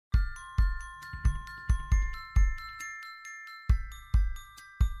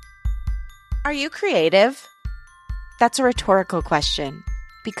Are you creative? That's a rhetorical question,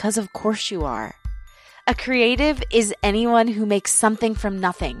 because of course you are. A creative is anyone who makes something from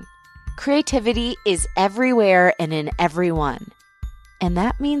nothing. Creativity is everywhere and in everyone. And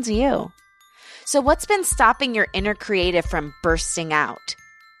that means you. So what's been stopping your inner creative from bursting out?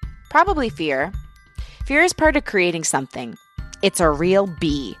 Probably fear. Fear is part of creating something. It's a real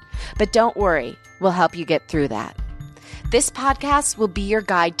bee. But don't worry, we'll help you get through that. This podcast will be your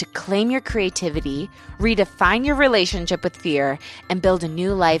guide to claim your creativity, redefine your relationship with fear, and build a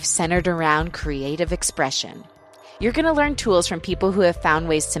new life centered around creative expression. You're going to learn tools from people who have found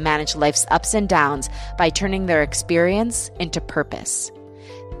ways to manage life's ups and downs by turning their experience into purpose.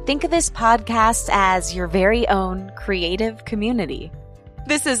 Think of this podcast as your very own creative community.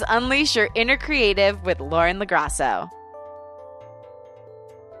 This is Unleash Your Inner Creative with Lauren LaGrasso.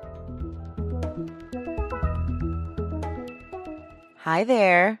 Hi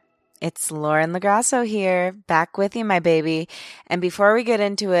there, it's Lauren LaGrasso here, back with you, my baby. And before we get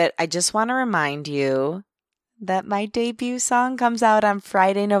into it, I just want to remind you that my debut song comes out on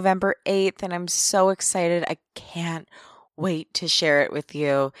Friday, November 8th, and I'm so excited. I can't wait to share it with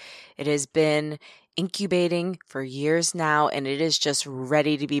you. It has been incubating for years now, and it is just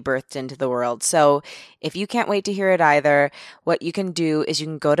ready to be birthed into the world. So if you can't wait to hear it either, what you can do is you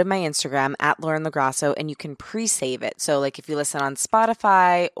can go to my Instagram at Lauren LaGrasso and you can pre-save it. So like if you listen on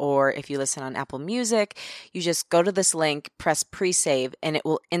Spotify or if you listen on Apple Music, you just go to this link, press pre-save, and it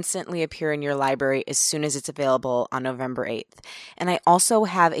will instantly appear in your library as soon as it's available on November 8th. And I also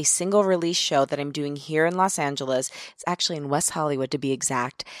have a single release show that I'm doing here in Los Angeles. It's actually in West Hollywood to be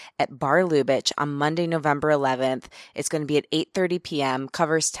exact, at Bar Lubitsch on Monday, November 11th. It's going to be at 8:30 p.m.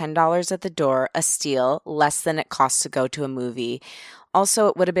 Covers $10 at the door, a steal, less than it costs to go to a movie. Also,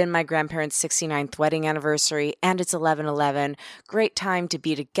 it would have been my grandparents' 69th wedding anniversary, and it's 11/11. Great time to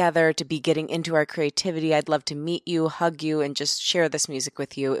be together, to be getting into our creativity. I'd love to meet you, hug you, and just share this music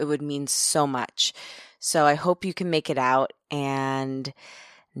with you. It would mean so much. So I hope you can make it out. And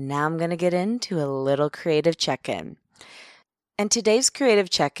now I'm going to get into a little creative check-in. And today's creative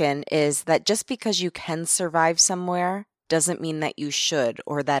check-in is that just because you can survive somewhere doesn't mean that you should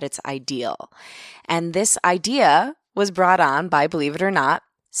or that it's ideal. And this idea was brought on by, believe it or not,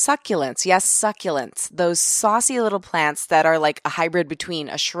 succulents. Yes, succulents. Those saucy little plants that are like a hybrid between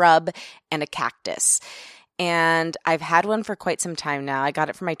a shrub and a cactus. And I've had one for quite some time now. I got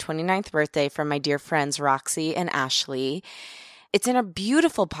it for my 29th birthday from my dear friends Roxy and Ashley. It's in a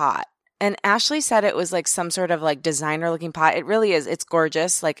beautiful pot. And Ashley said it was like some sort of like designer looking pot. It really is. It's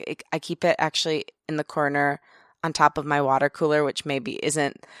gorgeous. I keep it actually in the corner on top of my water cooler, which maybe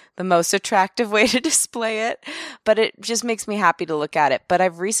isn't the most attractive way to display it, but it just makes me happy to look at it. But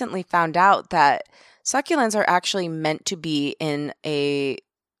I've recently found out that succulents are actually meant to be in a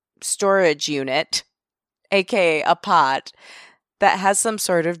storage unit, aka a pot, that has some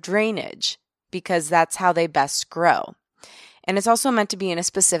sort of drainage because that's how they best grow. And it's also meant to be in a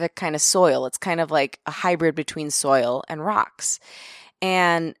specific kind of soil. It's kind of like a hybrid between soil and rocks.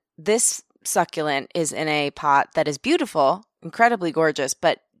 And this succulent is in a pot that is beautiful, incredibly gorgeous,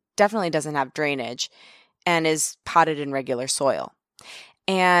 but definitely doesn't have drainage and is potted in regular soil.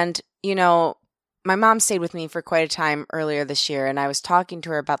 And, you know, my mom stayed with me for quite a time earlier this year, and I was talking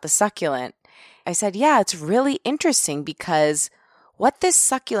to her about the succulent. I said, yeah, it's really interesting because what this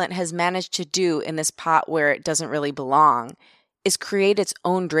succulent has managed to do in this pot where it doesn't really belong is create its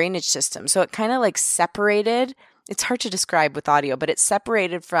own drainage system. So it kind of like separated, it's hard to describe with audio, but it's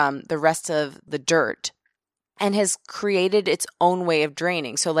separated from the rest of the dirt and has created its own way of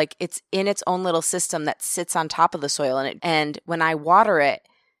draining. So like it's in its own little system that sits on top of the soil, and when I water it,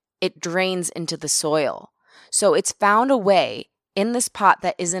 it drains into the soil. So it's found a way in this pot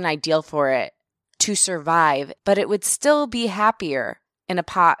that isn't ideal for it to survive, but it would still be happier in a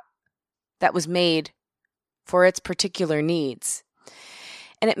pot that was made for its particular needs.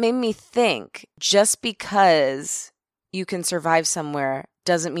 And it made me think, just because you can survive somewhere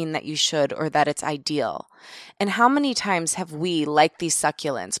doesn't mean that you should or that it's ideal. And how many times have we, like these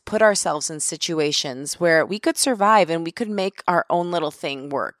succulents, put ourselves in situations where we could survive and we could make our own little thing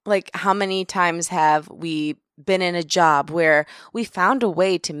work? Like how many times have we been in a job where we found a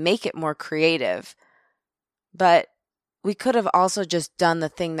way to make it more creative, but we could have also just done the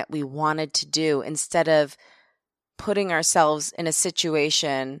thing that we wanted to do instead of putting ourselves in a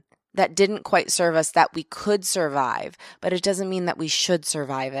situation that didn't quite serve us that we could survive, but it doesn't mean that we should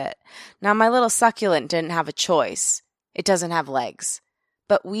survive it. Now, my little succulent didn't have a choice. It doesn't have legs,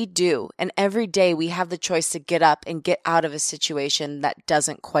 but we do. And every day we have the choice to get up and get out of a situation that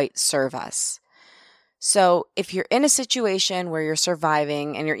doesn't quite serve us. So if you're in a situation where you're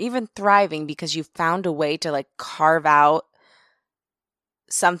surviving and you're even thriving because you found a way to like carve out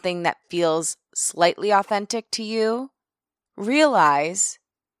something that feels slightly authentic to you, realize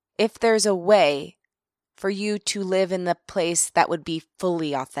if there's a way for you to live in the place that would be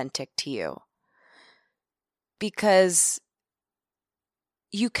fully authentic to you. Because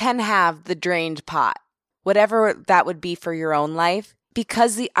you can have the drained pot, whatever that would be for your own life,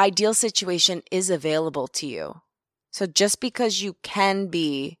 because the ideal situation is available to you. So just because you can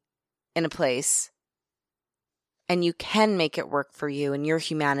be in a place and you can make it work for you and your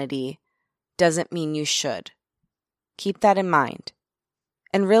humanity doesn't mean you should. Keep that in mind.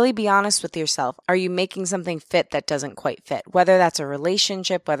 And really be honest with yourself. Are you making something fit that doesn't quite fit? Whether that's a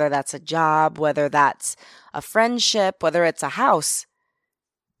relationship, whether that's a job, whether that's a friendship, whether it's a house.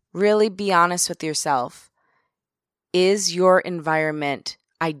 Really be honest with yourself. Is your environment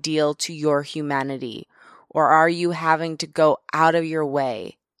ideal to your humanity? Or are you having to go out of your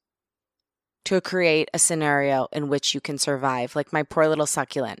way to create a scenario in which you can survive? Like my poor little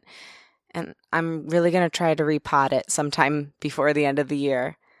succulent. And I'm really going to try to repot it sometime before the end of the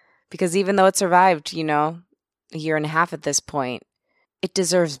year. Because even though it survived, a year and a half at this point, it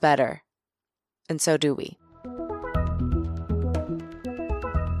deserves better. And so do we.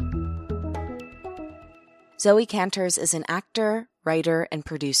 Zoe Cantors is an actor, writer, and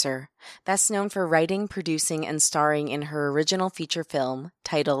producer, best known for writing, producing, and starring in her original feature film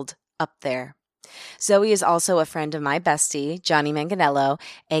titled Up There. Zoe is also a friend of my bestie, Johnny Manganiello,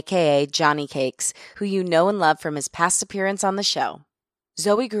 aka Johnny Cakes, who you know and love from his past appearance on the show.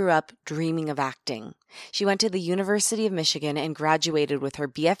 Zoe grew up dreaming of acting. She went to the University of Michigan and graduated with her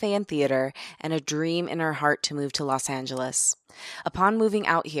BFA in theater and a dream in her heart to move to Los Angeles. Upon moving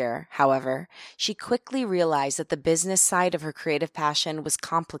out here, however, she quickly realized that the business side of her creative passion was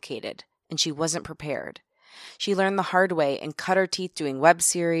complicated, and she wasn't prepared. She learned the hard way and cut her teeth doing web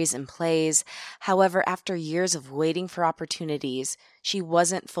series and plays. However, after years of waiting for opportunities, she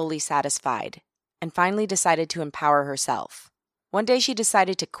wasn't fully satisfied and finally decided to empower herself. One day she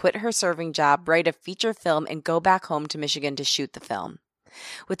decided to quit her serving job, write a feature film, and go back home to Michigan to shoot the film.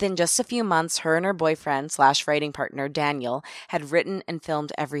 Within just a few months, her and her boyfriend/writing partner, Daniel, had written and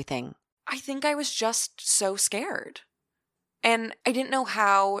filmed everything. I think I was just so scared. And I didn't know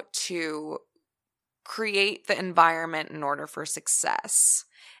how to create the environment in order for success.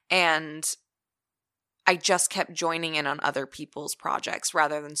 And I just kept joining in on other people's projects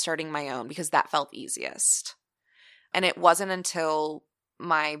rather than starting my own because that felt easiest. And it wasn't until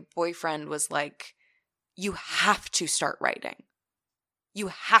my boyfriend was like, you have to start writing. You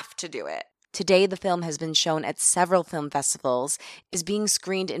have to do it. Today, the film has been shown at several film festivals, is being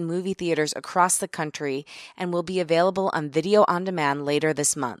screened in movie theaters across the country, and will be available on video on demand later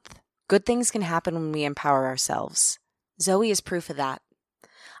this month. Good things can happen when we empower ourselves. Zoe is proof of that.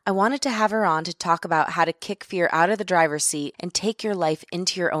 I wanted to have her on to talk about how to kick fear out of the driver's seat and take your life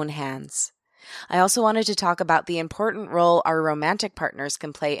into your own hands. I also wanted to talk about the important role our romantic partners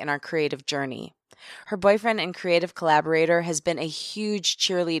can play in our creative journey. Her boyfriend and creative collaborator has been a huge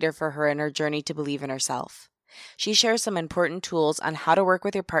cheerleader for her in her journey to believe in herself. She shares some important tools on how to work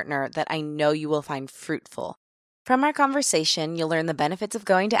with your partner that I know you will find fruitful. From our conversation, you'll learn the benefits of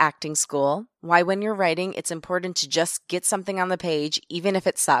going to acting school, why when you're writing it's important to just get something on the page, even if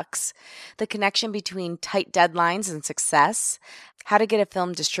it sucks, the connection between tight deadlines and success, how to get a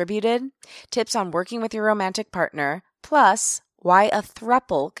film distributed, tips on working with your romantic partner, plus why a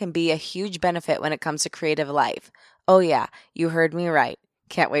throuple can be a huge benefit when it comes to creative life. Oh yeah, you heard me right.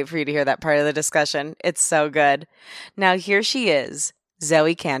 Can't wait for you to hear that part of the discussion. It's so good. Now here she is,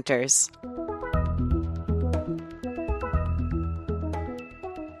 Zoe Cantors.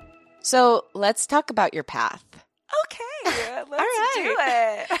 So let's talk about your path. Okay, let's do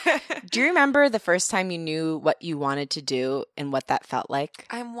it. Do you remember the first time you knew what you wanted to do and what that felt like?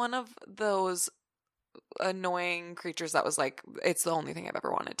 I'm one of those annoying creatures that was like, it's the only thing I've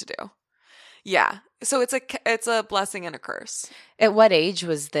ever wanted to do. Yeah. So it's a blessing and a curse. At what age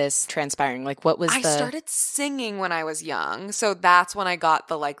was this transpiring? Like, what was I started singing when I was young. So that's when I got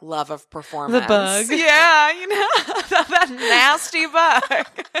the like love of performance. The bug. Yeah, that nasty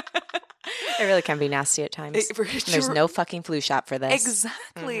bug. It really can be nasty at times. There's no fucking flu shot for this.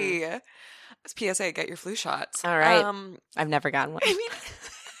 Exactly. Mm-hmm. PSA, get your flu shots. All right. I've never gotten one.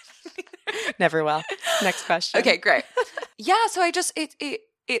 Never will. Next question. Okay, great. Yeah, so I just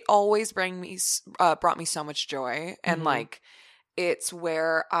it always brought me so much joy, and like it's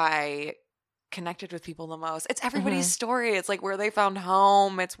where I connected with people the most. It's everybody's story. It's like where they found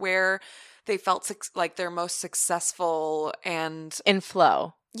home. It's where they felt like they're most successful and in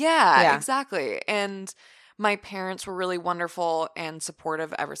flow. Yeah, exactly. And my parents were really wonderful and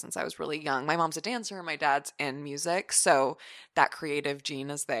supportive ever since I was really young. My mom's a dancer, my dad's in music, so that creative gene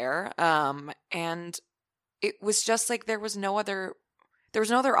is there. And it was just like there was no other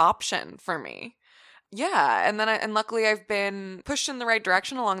option for me. Yeah, and luckily I've been pushed in the right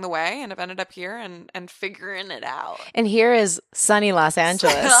direction along the way, and I've ended up here and figuring it out. And here is sunny Los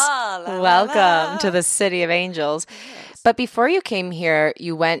Angeles. Welcome to the City of Angels. Yes. But before you came here,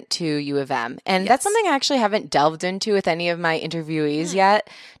 you went to U of M. And that's something I actually haven't delved into with any of my interviewees yet,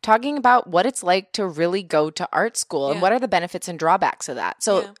 talking about what it's like to really go to art school and what are the benefits and drawbacks of that.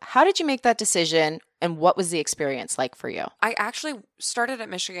 So how did you make that decision? And what was the experience like for you? I actually started at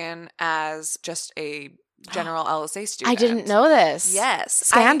Michigan as just a general LSA student. I didn't know this. Yes.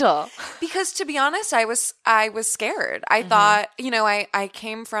 Scandal. Because to be honest, I was scared. I thought, I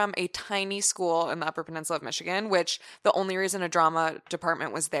came from a tiny school in the Upper Peninsula of Michigan, which the only reason a drama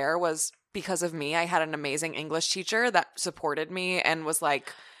department was there was because of me. I had an amazing English teacher that supported me and was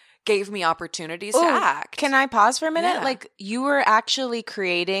like, gave me opportunities to act. Can I pause for a minute? Yeah. Like you were actually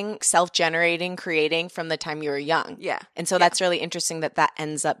creating from the time you were young. Yeah. And so that's really interesting that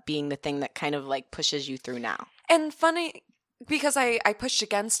ends up being the thing that kind of like pushes you through now. And funny because I pushed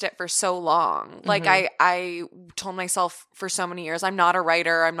against it for so long. Like I told myself for so many years, I'm not a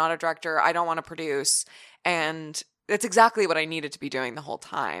writer, I'm not a director, I don't want to produce. And it's exactly what I needed to be doing the whole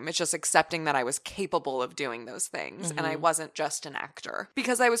time. It's just accepting that I was capable of doing those things and I wasn't just an actor.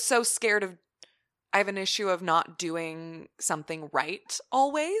 Because I was so scared of, I have an issue of not doing something right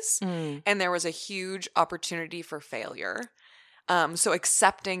always. And there was a huge opportunity for failure. So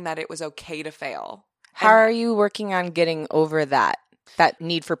accepting that it was okay to fail. How are you working on getting over that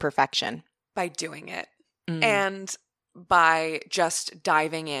need for perfection? By doing it. And by just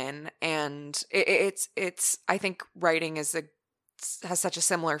diving in, and it's I think writing has such a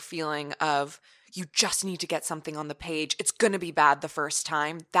similar feeling of you just need to get something on the page. It's going to be bad the first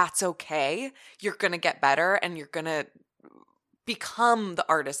time. That's okay. You're going to get better and you're going to become the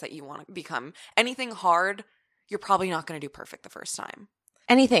artist that you want to become. Anything hard, you're probably not going to do perfect the first time.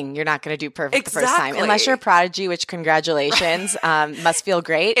 Anything you're not going to do perfect the first time. Unless you're a prodigy, which congratulations, must feel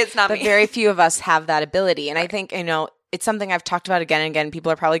great. It's not but me. Very few of us have that ability. And I think, it's something I've talked about again and again.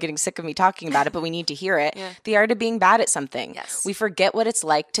 People are probably getting sick of me talking about it, but we need to hear it. The art of being bad at something. Yes. We forget what it's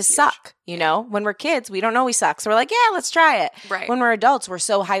like to suck. When we're kids, we don't know we suck. So we're like, yeah, let's try it. Right. When we're adults, we're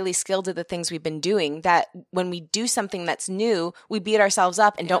so highly skilled at the things we've been doing that when we do something that's new, we beat ourselves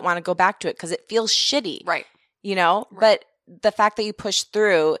up and don't want to go back to it because it feels shitty. Right. But the fact that you push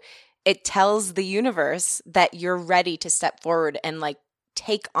through, it tells the universe that you're ready to step forward and like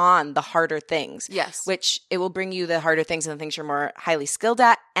take on the harder things. Yes. Which it will bring you the harder things and the things you're more highly skilled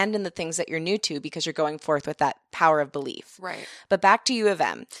at and in the things that you're new to because you're going forth with that power of belief. Right. But back to U of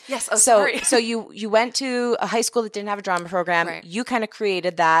M. Yes. Oh, sorry. So you went to a high school that didn't have a drama program. Right. You kind of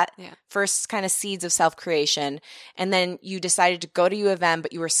created that Yeah. first kind of seeds of self-creation. And then you decided to go to U of M,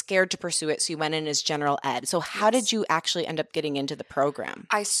 but you were scared to pursue it. So you went in as general ed. So how did you actually end up getting into the program?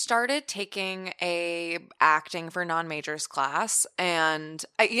 I started taking a acting for non-majors class, and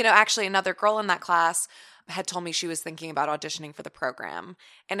actually another girl in that class had told me she was thinking about auditioning for the program,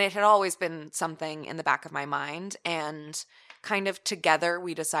 and it had always been something in the back of my mind, and kind of together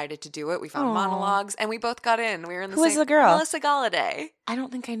we decided to do it. We found monologues and we both got in. We were in the Who same. was the girl? Melissa Galladay. I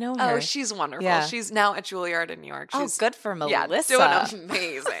don't think I know her. Oh, she's wonderful. Yeah. She's now at Juilliard in New York. She's good for Melissa. doing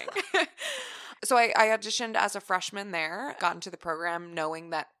amazing. So I auditioned as a freshman there, got into the program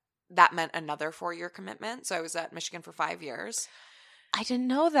knowing that meant another 4-year commitment. So I was at Michigan for 5 years. I didn't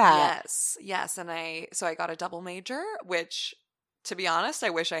know that. Yes. And I got a double major, which, to be honest,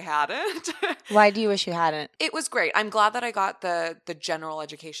 I wish I hadn't. Why do you wish you hadn't? It was great. I'm glad that I got the general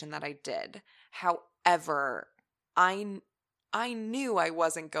education that I did. However, I knew I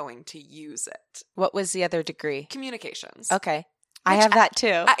wasn't going to use it. What was the other degree? Communications. Okay. I have that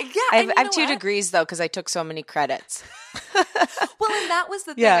too. I have 2 what? degrees though because I took so many credits. Well, and that was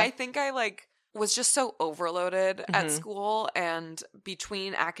the thing. Yeah. I think I was just so overloaded at school and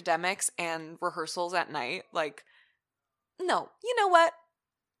between academics and rehearsals at night. No, you know what?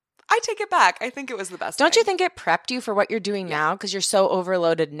 I take it back. I think it was the best. Don't you think it prepped you for what you're doing now? Because you're so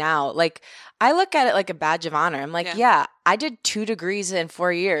overloaded now. I look at it like a badge of honor. I'm like, yeah I did 2 degrees in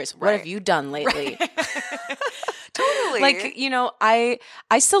 4 years. What have you done lately? Totally.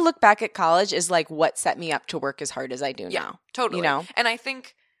 I still look back at college as what set me up to work as hard as I do now. Totally. And I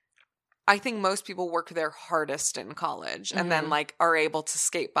think most people work their hardest in college and then are able to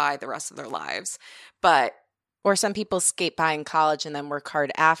skate by the rest of their lives. But Or some people skate by in college and then work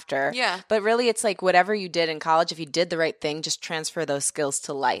hard after. Yeah. But really, it's like whatever you did in college, if you did the right thing, just transfer those skills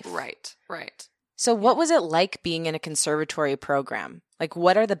to life. Right. So what was it like being in a conservatory program? Like,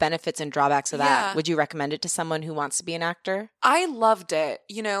 what are the benefits and drawbacks of that? Yeah. Would you recommend it to someone who wants to be an actor? I loved it.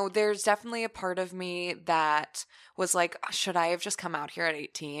 You know, there's definitely a part of me that was like, should I have just come out here at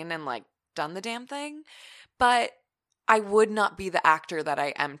 18 and like done the damn thing? But I would not be the actor that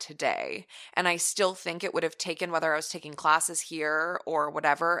I am today. And I still think it would have taken, whether I was taking classes here or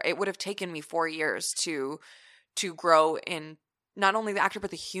whatever, it would have taken me 4 years to grow in not only the actor,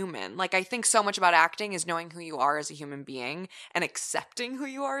 but the human. Like, I think so much about acting is knowing who you are as a human being and accepting who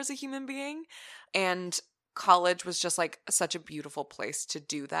you are as a human being. And college was just like such a beautiful place to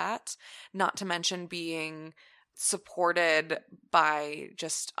do that. Not to mention being supported by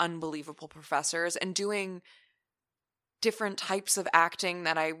just unbelievable professors and doing different types of acting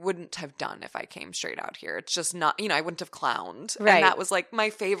that I wouldn't have done if I came straight out here. It's just not, I wouldn't have clowned. Right. And that was like my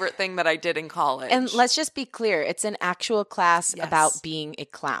favorite thing that I did in college. And let's just be clear, it's an actual class Yes. about being a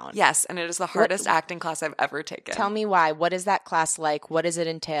clown. Yes, and it is the hardest acting class I've ever taken. Tell me why. What is that class like? What does it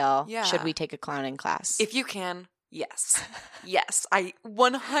entail? Yeah. Should we take a clowning class? If you can, yes. Yes, I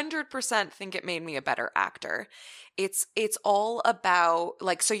 100% think it made me a better actor. It's all about,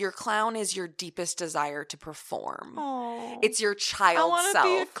 like, so your clown is your deepest desire to perform. Oh, It's your child I wanna self.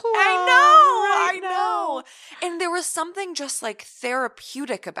 be a clown I right know. And there was something just like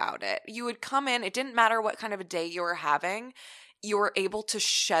therapeutic about it. You would come in, it didn't matter what kind of a day you were having, you were able to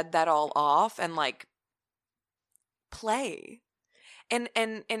shed that all off and like play. And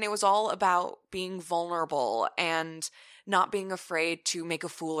it was all about being vulnerable and not being afraid to make a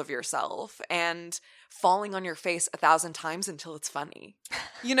fool of yourself and falling on your face 1,000 times until it's funny.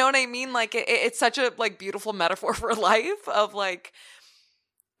 You know what I mean? Like it's such a like beautiful metaphor for life of like,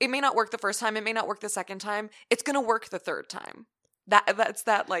 it may not work the first time, it may not work the second time, it's gonna work the third time. That's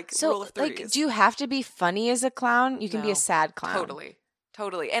that like rule of threes. Like, do you have to be funny as a clown? You can be No. a sad clown.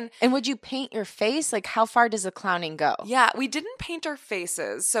 Totally. And would you paint your face? Like, how far does the clowning go? yeah, we didn't paint our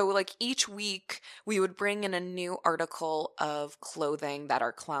faces. So like each week we would bring in a new article of clothing that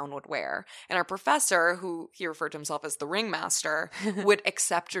our clown would wear. And our professor, who he referred to himself as the ringmaster, would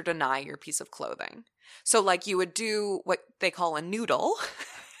accept or deny your piece of clothing. So like you would do what they call a noodle.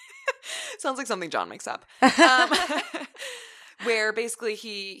 Sounds like something John makes up. Where basically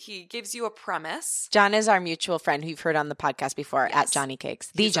he gives you a premise. John is our mutual friend who you've heard on the podcast before Yes. at Johnny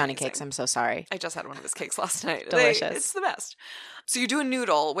Cakes. The He's Johnny amazing. Cakes. I'm so sorry. I just had one of his cakes last night. Delicious. It's the best. So you do a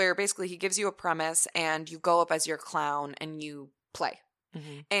noodle where basically he gives you a premise and you go up as your clown and you play.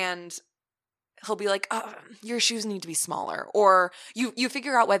 Mm-hmm. And he'll be like, your shoes need to be smaller. Or you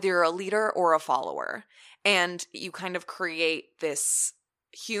figure out whether you're a leader or a follower. And you kind of create this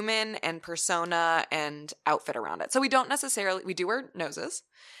human and persona and outfit around it. So we do wear noses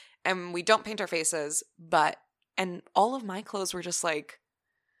and we don't paint our faces, and all of my clothes were just like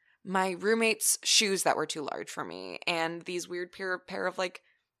my roommate's shoes that were too large for me and these weird pair of like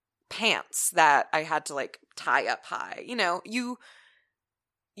pants that I had to like tie up high. You know,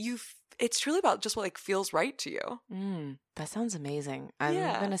 it's truly about just what like feels right to you. That sounds amazing. I'm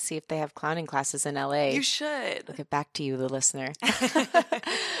Yeah. going to see if they have clowning classes in LA. You should. We'll get back to you, the listener.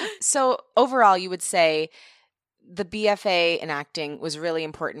 So overall, you would say the BFA in acting was really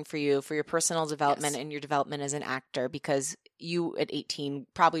important for you, for your personal development Yes. and your development as an actor, because you at 18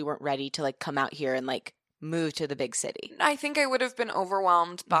 probably weren't ready to like come out here and like move to the big city. I think I would have been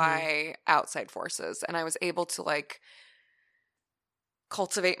overwhelmed by outside forces, and I was able to like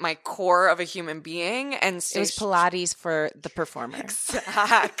cultivate my core of a human being and stay It was Pilates for the performer.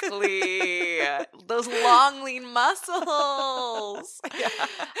 Exactly. Those long lean muscles. Yeah.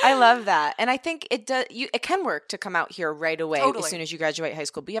 I love that. And I think it does it can work to come out here right away Totally. as soon as you graduate high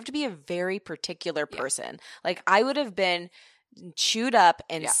school, but you have to be a very particular person. Like I would have been chewed up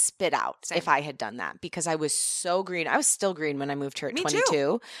and spit out Same. if I had done that because I was so green. I was still green when I moved here at Me 22.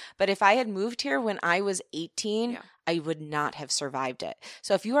 too. But if I had moved here when I was 18, I would not have survived it.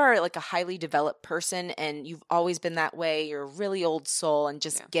 So if you are like a highly developed person and you've always been that way, you're a really old soul and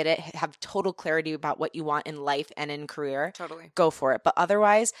just get it, have total clarity about what you want in life and in career, Totally. go for it. But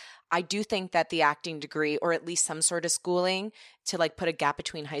otherwise, I do think that the acting degree or at least some sort of schooling to like put a gap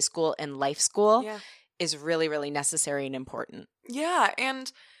between high school and life school is really, really necessary and important. Yeah.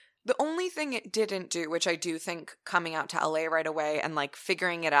 And the only thing it didn't do, which I do think coming out to LA right away and like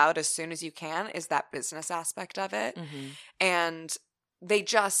figuring it out as soon as you can, is that business aspect of it. Mm-hmm. And they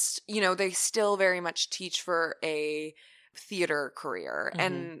just, they still very much teach for a theater career. Mm-hmm.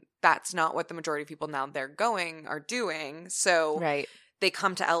 And that's not what the majority of people now they're going are doing. So right. they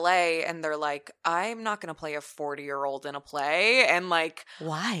come to LA and they're like, I'm not going to play a 40-year-old in a play. And like,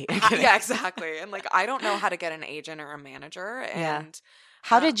 why? yeah, exactly. And like, I don't know how to get an agent or a manager. Yeah. And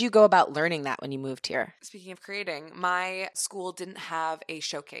How did you go about learning that when you moved here? speaking of creating, my school didn't have a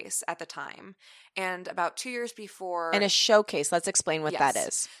showcase at the time. And about 2 years before. And a showcase, let's explain what that Yes.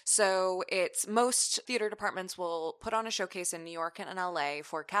 is. So it's most theater departments will put on a showcase in New York and in LA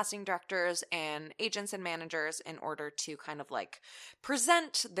for casting directors and agents and managers in order to kind of like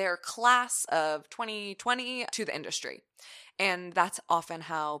present their class of 2020 to the industry. And that's often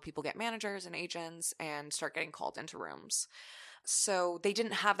how people get managers and agents and start getting called into rooms. So they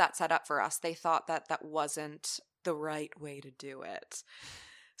didn't have that set up for us. They thought that that wasn't the right way to do it.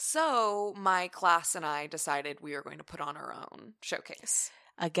 So my class and I decided we were going to put on our own showcase.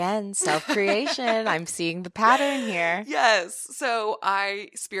 Again, self-creation. I'm seeing the pattern here. Yes. So I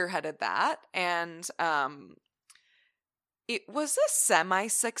spearheaded that, and it was a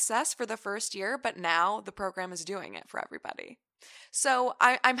semi-success for the first year, but now the program is doing it for everybody. So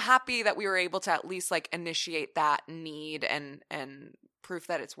I'm happy that we were able to at least like initiate that need and proof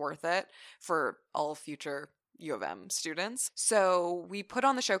that it's worth it for all future U of M students. So we put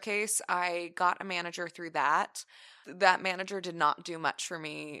on the showcase. I got a manager through that. That manager did not do much for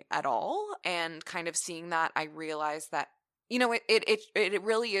me at all. And kind of seeing that, I realized that, you know, it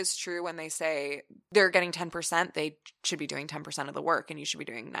really is true when they say they're getting 10%, they should be doing 10% of the work and you should be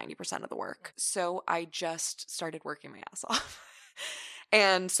doing 90% of the work. So I just started working my ass off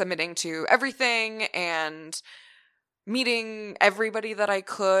and submitting to everything and meeting everybody that I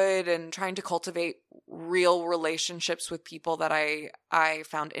could and trying to cultivate real relationships with people that I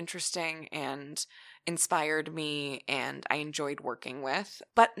found interesting and inspired me and I enjoyed working with.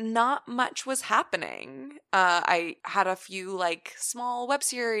 But not much was happening. I had a few like small web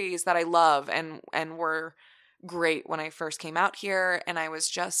series that I love and were great when I first came out here, and I was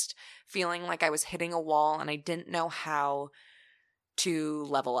just feeling like I was hitting a wall and I didn't know how to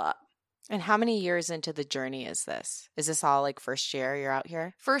level up. And how many years into the journey is this? Is this all like first year you're out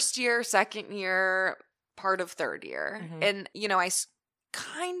here? First year, second year, part of third year. Mm-hmm. And, you know, I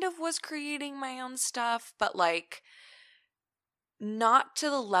kind of was creating my own stuff, but like not to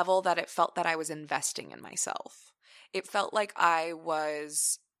the level that it felt that I was investing in myself. It felt like I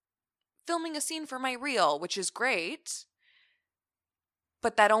was filming a scene for my reel, which is great,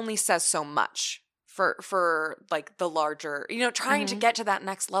 but that only says so much. For like the larger, you know, trying to get to that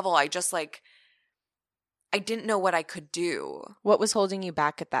next level, I just like, I didn't know what I could do. What was holding you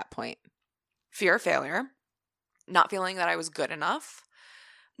back at that point? Fear of failure, not feeling that I was good enough,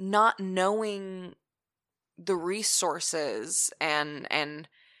 not knowing the resources and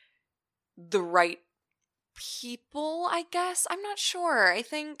the right people, I guess. I'm not sure. I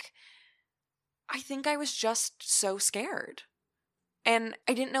think I was just so scared. And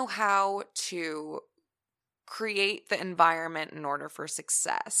I didn't know how to create the environment in order for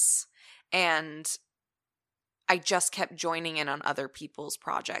success. And I just kept joining in on other people's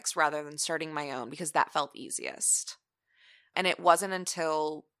projects rather than starting my own because that felt easiest. And it wasn't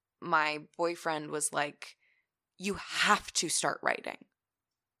until my boyfriend was like, you have to start writing.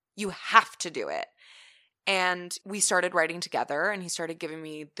 You have to do it. And we started writing together, and he started giving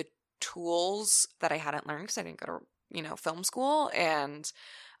me the tools that I hadn't learned because I didn't go to film school. And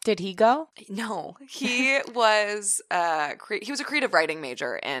did he go? No, he was he was a creative writing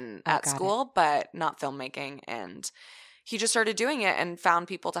major at school, but not filmmaking. And he just started doing it and found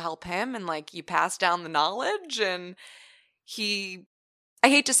people to help him. And like, you pass down the knowledge, and I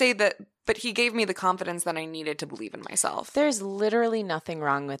hate to say that, but he gave me the confidence that I needed to believe in myself. There's literally nothing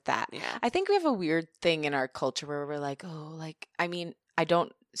wrong with that. Yeah. I think we have a weird thing in our culture where we're like, oh, like, I mean, I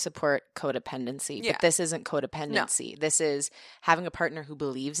don't support codependency, but this isn't codependency. No. This is having a partner who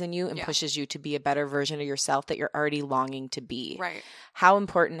believes in you and pushes you to be a better version of yourself that you're already longing to be. Right. How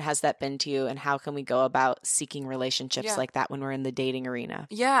important has that been to you, and how can we go about seeking relationships like that when we're in the dating arena?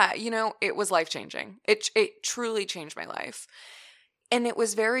 Yeah, it was life-changing. It truly changed my life. And it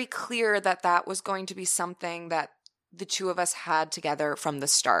was very clear that that was going to be something that the two of us had together from the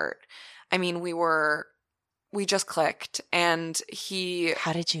start. I mean, we just clicked, and he...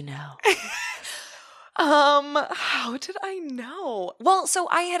 How did you know? How did I know? Well, so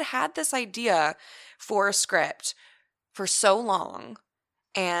I had this idea for a script for so long,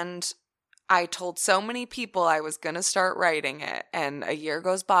 and I told so many people I was going to start writing it, and a year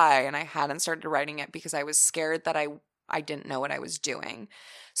goes by, and I hadn't started writing it because I was scared that I didn't know what I was doing.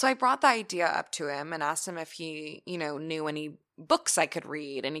 So I brought the idea up to him and asked him if he, knew any books I could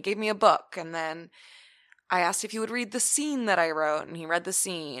read, and he gave me a book, and then I asked if he would read the scene that I wrote, and he read the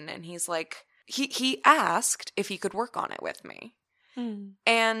scene, and he's like, he asked if he could work on it with me.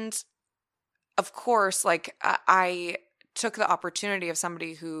 And of course, like I took the opportunity of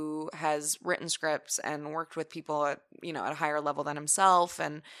somebody who has written scripts and worked with people at, you know, at a higher level than himself.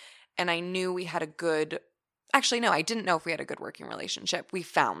 And I knew we had a good, actually, no, I didn't know if we had a good working relationship. We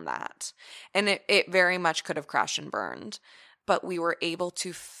found that. And it very much could have crashed and burned. But we were able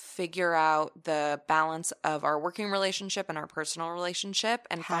to figure out the balance of our working relationship and our personal relationship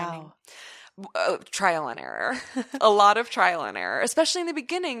and finding trial and error. A lot of trial and error, especially in the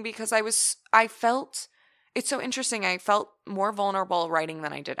beginning, because I felt, it's so interesting. I felt more vulnerable writing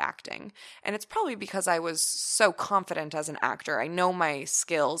than I did acting. And it's probably because I was so confident as an actor. I know my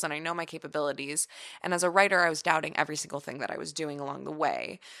skills and I know my capabilities. And as a writer, I was doubting every single thing that I was doing along the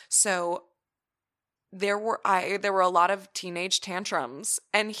way. So there were a lot of teenage tantrums,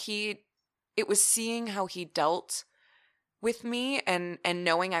 and it was seeing how he dealt with me and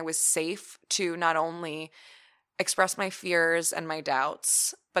knowing I was safe to not only express my fears and my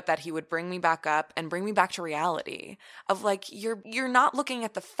doubts, but that he would bring me back up and bring me back to reality of like, you're not looking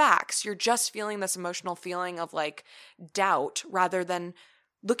at the facts. You're just feeling this emotional feeling of like doubt rather than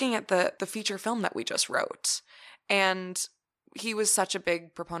looking at the feature film that we just wrote. And he was such a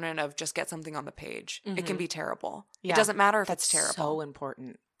big proponent of just get something on the page. It can be terrible. Yeah, it doesn't matter if it's terrible. That's so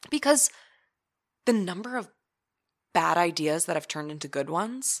important. Because the number of bad ideas that have turned into good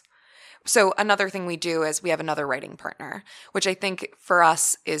ones. So another thing we do is we have another writing partner, which I think for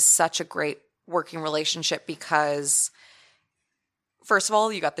us is such a great working relationship because, first of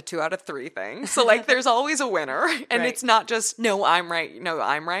all, you got the 2 out of 3 thing. So like there's always a winner, and It's not just, no, I'm right. No,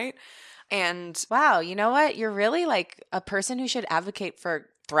 I'm right. And wow, you know what? You're really like a person who should advocate for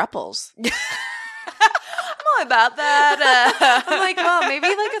thruples. I'm all about that. I'm like, well, maybe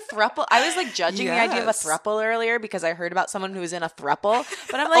like a thruple. I was like judging the idea of a thruple earlier because I heard about someone who was in a thruple.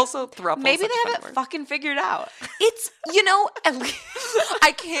 But I'm like, also thruple. Maybe they haven't fucking figured out. It's, you know, at least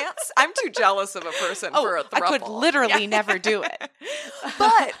I can't. I'm too jealous of a person for a thruple. I could literally never do it.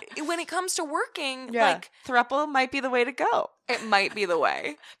 But when it comes to working, like thruple might be the way to go. It might be the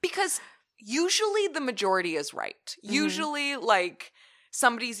way, because usually the majority is right. Usually, like,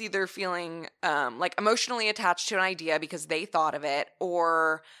 somebody's either feeling like emotionally attached to an idea because they thought of it,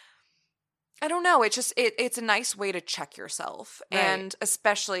 or I don't know. It's just it's a nice way to check yourself, and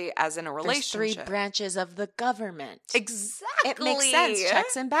especially as in a relationship. There's 3 branches of the government. Exactly, it makes sense.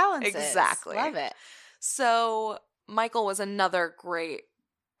 Checks and balances. Exactly, love it. So Michael was another great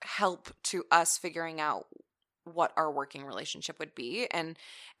help to us figuring out what our working relationship would be, and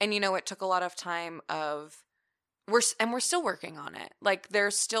you know, it took a lot of time of. We're still working on it. Like,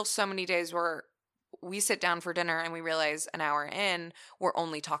 there's still so many days where we sit down for dinner and we realize an hour in, we're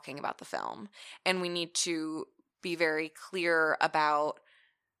only talking about the film. And we need to be very clear about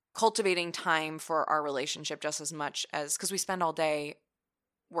cultivating time for our relationship just as much as, because we spend all day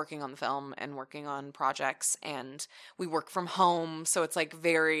working on the film and working on projects, and we work from home. So it's like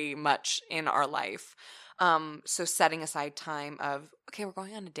very much in our life. So setting aside time of, okay, we're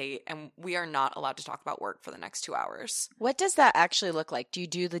going on a date and we are not allowed to talk about work for the next 2 hours. What does that actually look like? Do you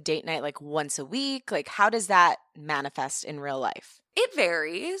do the date night like once a week? Like, how does that manifest in real life? It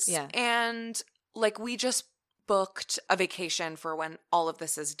varies. Yeah. And like, we just booked a vacation for when all of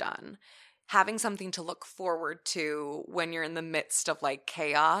this is done. Having something to look forward to when you're in the midst of like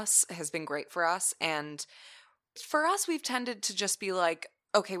chaos has been great for us. And for us, we've tended to just be like,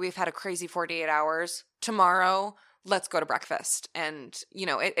 okay, we've had a crazy 48 hours. Tomorrow, let's go to breakfast. And, you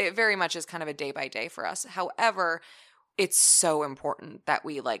know, it very much is kind of a day by day for us. However, it's so important that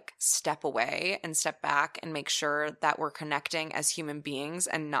we like step away and step back and make sure that we're connecting as human beings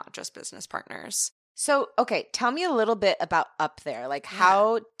and not just business partners. So, okay, tell me a little bit about Up There. Like,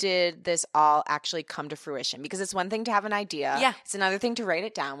 how did this all actually come to fruition? Because it's one thing to have an idea. Yeah. It's another thing to write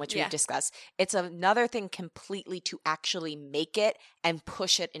it down, which we've discussed. It's another thing completely to actually make it and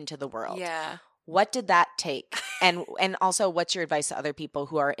push it into the world. Yeah. What did that take? And also, what's your advice to other people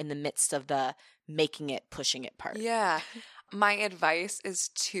who are in the midst of the making it, pushing it part? Yeah. My advice is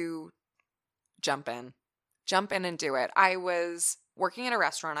to jump in and do it. I was working at a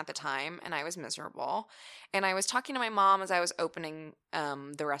restaurant at the time and I was miserable. And I was talking to my mom as I was opening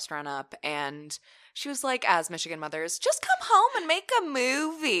the restaurant up, and she was like, as Michigan mothers, just come home and make a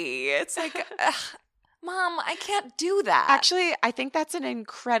movie. It's like, Mom, I can't do that. Actually, I think that's an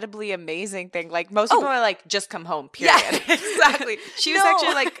incredibly amazing thing. Like, most people are like, just come home, period. Yeah, exactly. She was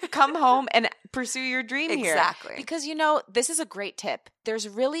actually like, come home and pursue your dream here. Exactly. Because, this is a great tip. There's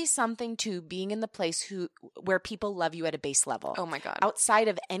really something to being in the place where people love you at a base level. Oh my God. Outside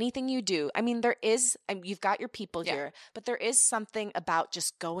of anything you do. I mean, you've got your people here, but there is something about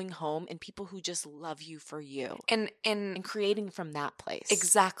just going home and people who just love you for you. And creating from that place.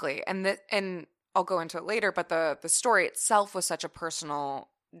 Exactly. And I'll go into it later, but the story itself was such a personal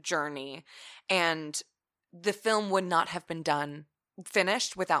journey, and the film would not have been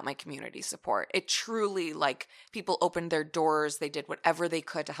finished without my community support. It truly, like, people opened their doors, they did whatever they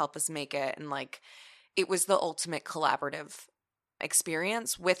could to help us make it, and like, it was the ultimate collaborative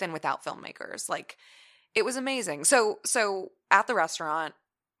experience with and without filmmakers. Like, it was amazing. So at the restaurant,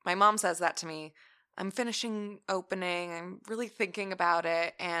 my mom says that to me. I'm finishing opening, I'm really thinking about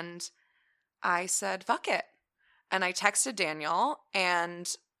it, and I said, fuck it. And I texted Daniel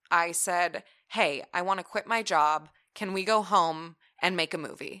and I said, hey, I want to quit my job. Can we go home and make a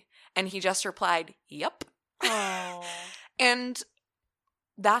movie? And he just replied, yep. And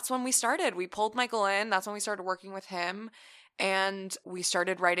that's when we started. We pulled Michael in. That's when we started working with him. And we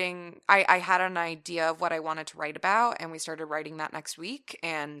started writing. I had an idea of what I wanted to write about, and we started writing that next week.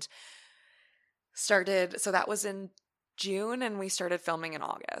 And so that was in June, and we started filming in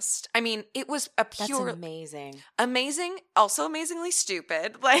August. I mean, it was That's amazing, also amazingly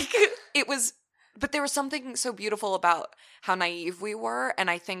stupid. Like, it was, but there was something so beautiful about how naive we were,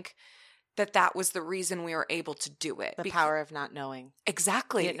 and I think that was the reason we were able to do it. The power of not knowing.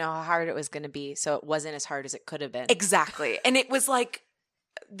 Exactly. You didn't know how hard it was going to be, so it wasn't as hard as it could have been. Exactly. And it was like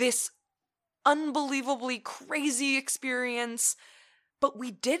this unbelievably crazy experience. But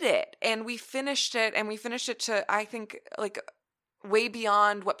we did it, and we finished it to, I think, like, way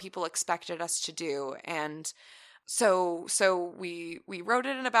beyond what people expected us to do. And so we wrote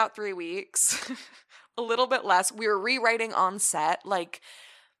it in about 3 weeks, a little bit less. We were rewriting on set. Like,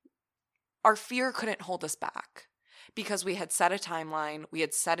 our fear couldn't hold us back because we had set a timeline, we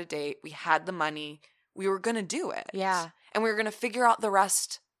had set a date, we had the money, we were going to do it. Yeah. And we were going to figure out the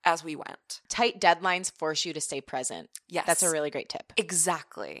rest as we went. Tight deadlines force you to stay present. Yes. That's a really great tip.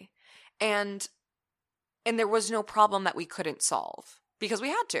 Exactly. And there was no problem that we couldn't solve because we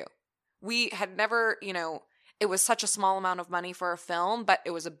had to. We had never, it was such a small amount of money for a film, but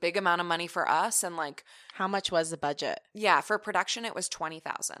it was a big amount of money for us. And like, how much was the budget? Yeah, for production, it was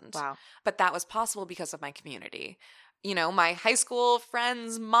 $20,000. Wow. But that was possible because of my community. My high school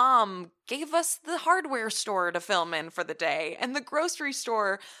friend's mom gave us the hardware store to film in for the day, and the grocery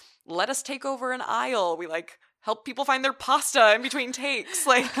store let us take over an aisle. We like helped people find their pasta in between takes.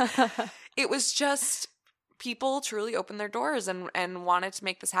 Like, it was just, people truly opened their doors and wanted to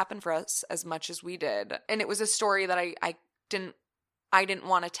make this happen for us as much as we did. And it was a story that I didn't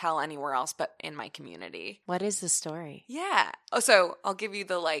want to tell anywhere else but in my community. What is the story? Yeah. Oh, so I'll give you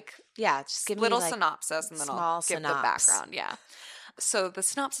the just give little me synopsis, and then I'll give the background. Yeah. So the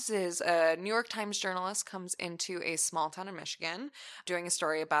synopsis is a New York Times journalist comes into a small town in Michigan doing a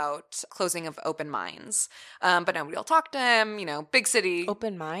story about closing of open mines. But nobody will talk to him, big city.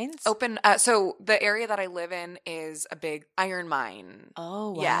 Open mines? So the area that I live in is a big iron mine.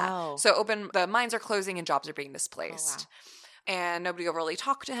 Oh, wow. Yeah. So the mines are closing and jobs are being displaced. Oh, wow. And nobody will really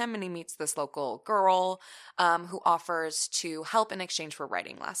talk to him, and he meets this local girl who offers to help in exchange for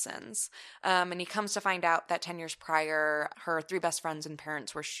writing lessons. And he comes to find out that 10 years prior, her 3 best friends and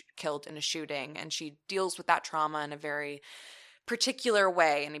parents were killed in a shooting, and she deals with that trauma in a very particular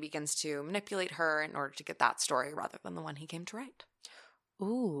way, and he begins to manipulate her in order to get that story rather than the one he came to write.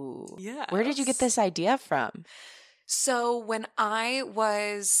 Ooh. Yeah. Where did you get this idea from? So when I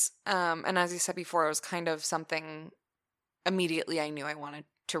was, and as you said before, it was kind of something immediately I knew I wanted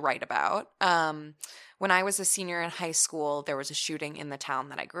to write about. When I was a senior in high school, there was a shooting in the town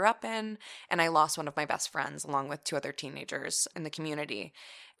that I grew up in, and I lost one of my best friends along with 2 other teenagers in the community.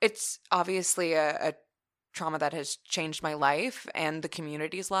 It's obviously a trauma that has changed my life and the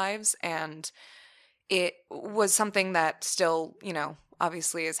community's lives, and it was something that still,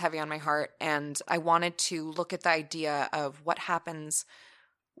 obviously is heavy on my heart, and I wanted to look at the idea of what happens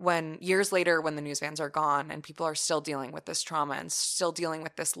when years later, when the news vans are gone and people are still dealing with this trauma and still dealing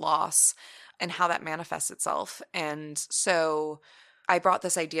with this loss and how that manifests itself. And so I brought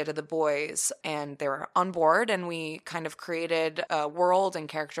this idea to the boys, and they were on board, and we kind of created a world and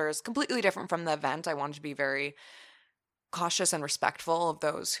characters completely different from the event. I wanted to be very cautious and respectful of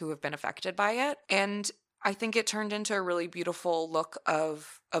those who have been affected by it. And I think it turned into a really beautiful look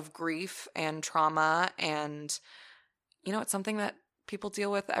of grief and trauma. And, it's something that people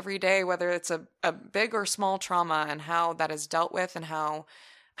deal with every day, whether it's a big or small trauma, and how that is dealt with, and how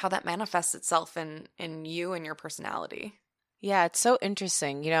that manifests itself in you and your personality. Yeah, it's so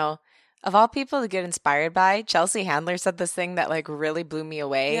interesting. Of all people to get inspired by, Chelsea Handler said this thing that like really blew me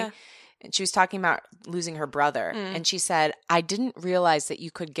away. Yeah. And she was talking about losing her brother. And she said, I didn't realize that you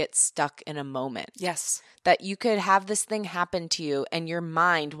could get stuck in a moment. Yes. That you could have this thing happen to you and your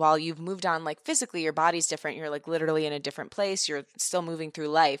mind, while you've moved on, like physically, your body's different. You're like literally in a different place. You're still moving through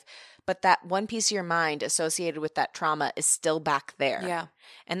life. But that one piece of your mind associated with that trauma is still back there. Yeah.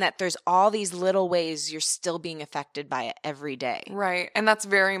 And that there's all these little ways you're still being affected by it every day. Right. And that's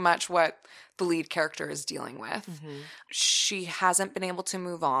very much what the lead character is dealing with. Mm-hmm. She hasn't been able to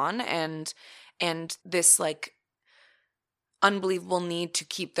move on, and this like unbelievable need to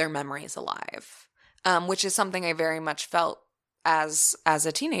keep their memories alive, which is something I very much felt as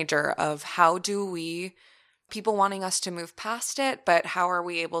a teenager, of how do we, people wanting us to move past it, but how are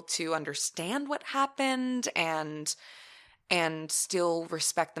we able to understand what happened and still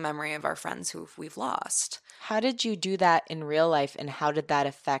respect the memory of our friends who we've lost. How did you do that in real life, and how did that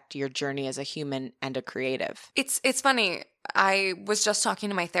affect your journey as a human and a creative? It's funny. I was just talking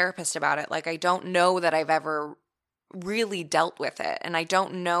to my therapist about it. Like, I don't know that I've ever really dealt with it, and I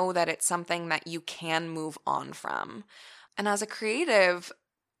don't know that it's something that you can move on from. And as a creative,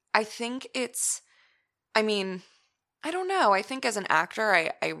 I think I don't know. I think as an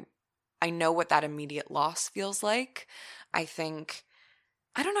actor, I know what that immediate loss feels like. I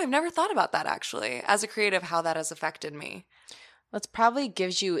don't know. I've never thought about that, actually, as a creative, how that has affected me. Well, it probably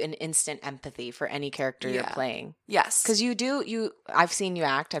gives you an instant empathy for any character you're playing. Yes. Because I've seen you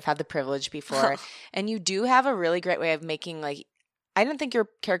act. I've had the privilege before. And you do have a really great way of making, like, I don't think your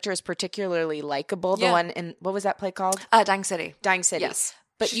character is particularly likable. The one in, what was that play called? Dying City. Dying City. Yes.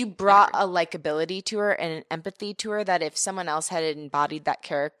 But you brought a likability to her and an empathy to her that if someone else had embodied that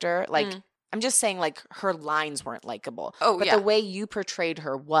character, like, I'm just saying, like, her lines weren't likable. Oh, but the way you portrayed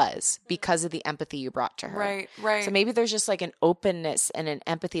her was because of the empathy you brought to her. Right. So maybe there's just like an openness and an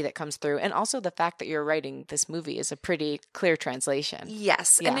empathy that comes through. And also the fact that you're writing this movie is a pretty clear translation.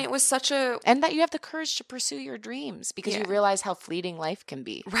 Yes. Yeah. And it was such and that you have the courage to pursue your dreams because you realize how fleeting life can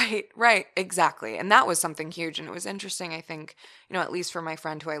be. Right. Exactly. And that was something huge. And it was interesting, I think, at least for my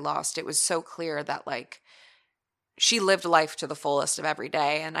friend who I lost, it was so clear that, like, she lived life to the fullest of every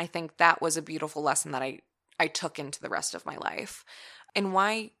day. And I think that was a beautiful lesson that I took into the rest of my life. And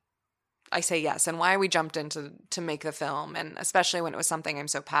why I say yes, and why we jumped into to make the film, and especially when it was something I'm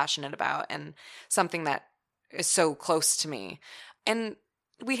so passionate about and something that is so close to me. And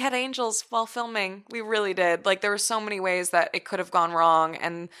we had angels while filming. We really did. Like, there were so many ways that it could have gone wrong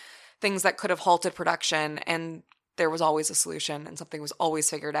and things that could have halted production. And there was always a solution, and something was always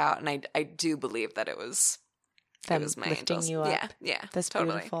figured out. And I do believe that it was them my lifting angels. you up. Yeah. That's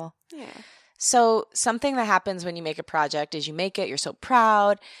totally beautiful. Yeah. So something that happens when you make a project is you make it, you're so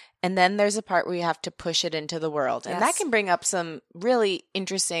proud, and then there's a part where you have to push it into the world. And that can bring up some really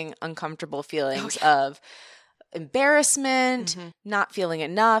interesting, uncomfortable feelings of embarrassment, not feeling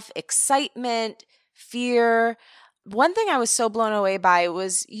enough, excitement, fear. One thing I was so blown away by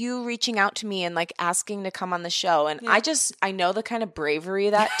was you reaching out to me and like asking to come on the show. And I know the kind of bravery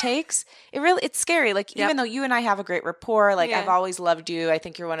that takes. It's scary. Like, even though you and I have a great rapport, like I've always loved you. I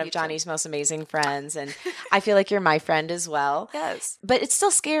think you're one of Johnny's most amazing friends. And I feel like you're my friend as well. Yes. But it's still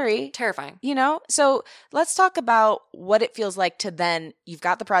scary. Terrifying. So let's talk about what it feels like to then, you've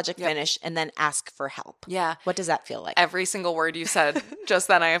got the project finished and then ask for help. Yeah. What does that feel like? Every single word you said just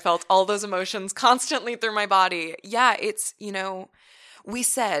then, I felt all those emotions constantly through my body. Yeah, it's, we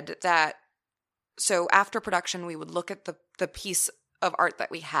said that, so after production, we would look at the piece of art that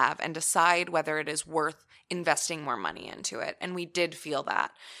we have and decide whether it is worth investing more money into it. And we did feel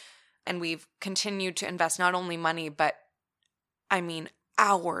that. And we've continued to invest not only money, but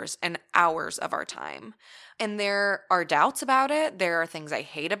hours and hours of our time. And there are doubts about it. There are things I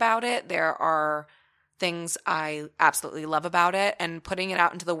hate about it. There are things I absolutely love about it, and putting it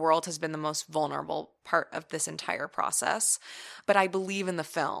out into the world has been the most vulnerable part of this entire process. But I believe in the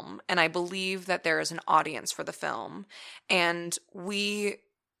film, and I believe that there is an audience for the film, and we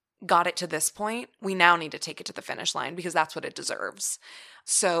got it to this point. We now need to take it to the finish line because that's what it deserves.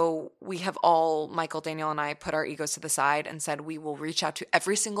 So we have all, Michael, Daniel, and I, put our egos to the side and said we will reach out to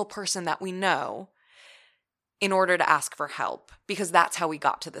every single person that we know in order to ask for help, because that's how we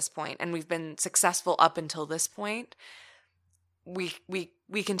got to this point. And we've been successful up until this point. We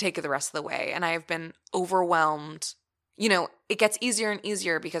can take it the rest of the way. And I have been overwhelmed. It gets easier and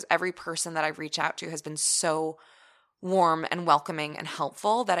easier because every person that I reach out to has been so warm and welcoming and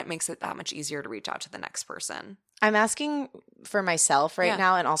helpful that it makes it that much easier to reach out to the next person. I'm asking for myself right Yeah.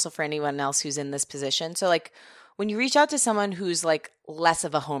 now and also for anyone else who's in this position. So like when you reach out to someone who's like less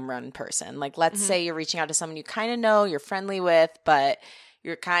of a home run person, like let's say you're reaching out to someone you kind of know, you're friendly with, but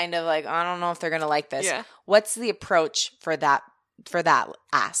you're kind of like, I don't know if they're going to like this. Yeah. What's the approach for that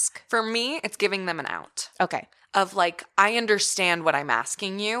ask? For me, it's giving them an out. Okay. Of like, I understand what I'm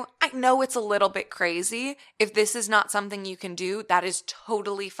asking you. I know it's a little bit crazy. If this is not something you can do, that is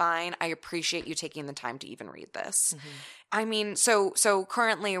totally fine. I appreciate you taking the time to even read this. I mean, so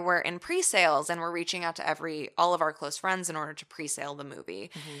currently we're in pre-sales and we're reaching out to all of our close friends in order to pre-sale the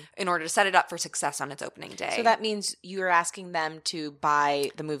movie, in order to set it up for success on its opening day. So that means you're asking them to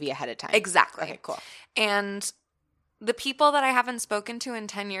buy the movie ahead of time. Exactly. Okay, cool. And the people that I haven't spoken to in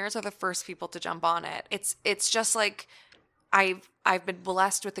 10 years are the first people to jump on it. It's just like I've been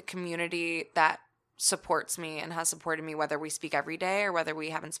blessed with a community that supports me and has supported me, whether we speak every day or whether we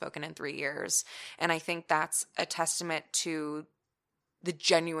haven't spoken in 3 years. And I think that's a testament to the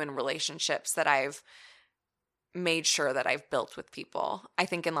genuine relationships that I've made sure that I've built with people. I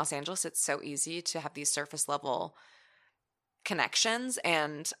think in Los Angeles, it's so easy to have these surface level connections,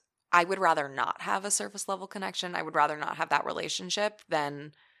 and I would rather not have a surface level connection. I would rather not have that relationship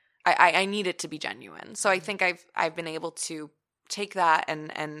than I need it to be genuine. So I think I've been able to take that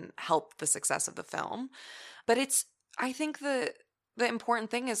and help the success of the film. But I think the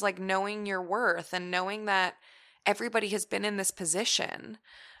important thing is like knowing your worth and knowing that everybody has been in this position.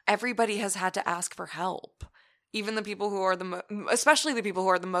 Everybody has had to ask for help. Even the people who are especially the people who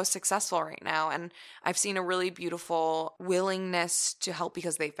are the most successful right now. And I've seen a really beautiful willingness to help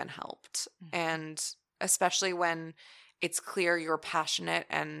because they've been helped. And especially when it's clear you're passionate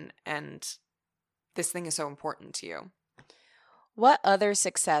and this thing is so important to you. What other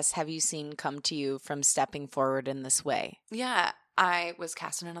success have you seen come to you from stepping forward in this way? Yeah. I was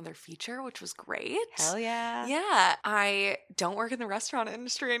cast in another feature, which was great. Hell yeah. Yeah. I don't work in the restaurant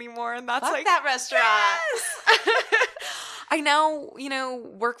industry anymore. And that's Fuck that restaurant. Yes! I now,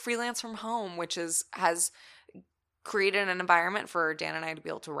 work freelance from home, which has created an environment for Dan and I to be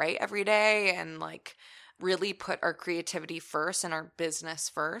able to write every day and like really put our creativity first and our business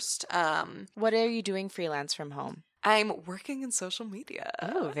first. What are you doing freelance from home? I'm working in social media.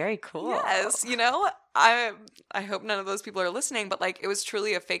 Oh, very cool. Yes. I hope none of those people are listening, but like it was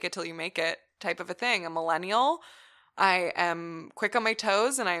truly a fake it till you make it type of a thing. A millennial. I am quick on my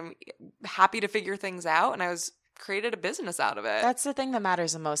toes and I'm happy to figure things out. And I created a business out of it. That's the thing that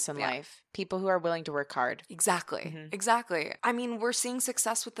matters the most in life. People who are willing to work hard. Exactly. Exactly. I mean, we're seeing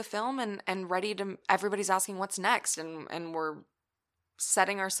success with the film and everybody's asking what's next. And we're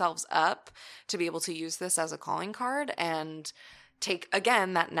setting ourselves up to be able to use this as a calling card and take,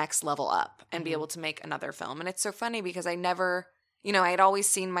 again, that next level up and be able to make another film. And it's so funny because I never, I had always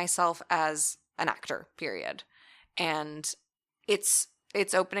seen myself as an actor, period. And it's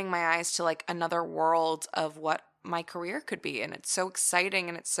opening my eyes to like another world of what my career could be. And it's so exciting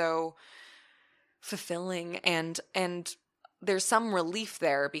and it's so fulfilling. And there's some relief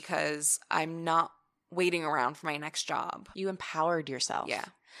there because I'm not waiting around for my next job. You empowered yourself. Yeah.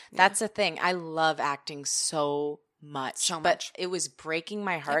 That's the thing. I love acting so much. But it was breaking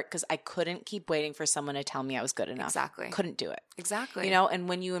my heart because I couldn't keep waiting for someone to tell me I was good enough. Exactly. Couldn't do it. Exactly. And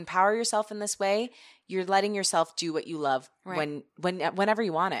when you empower yourself in this way, you're letting yourself do what you love whenever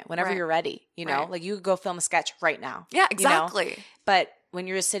you want it, whenever you're ready. Like you could go film a sketch right now. Yeah, exactly. But when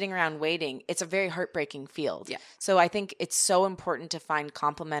you're just sitting around waiting, it's a very heartbreaking field. Yeah. So I think it's so important to find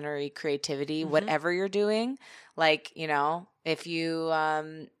complementary creativity, whatever you're doing. Like, if you,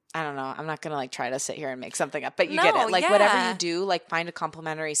 I don't know, I'm not going to like try to sit here and make something up, but you get it. Like whatever you do, like find a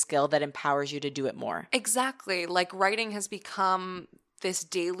complementary skill that empowers you to do it more. Exactly. Like writing has become this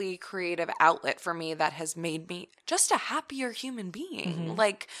daily creative outlet for me that has made me just a happier human being.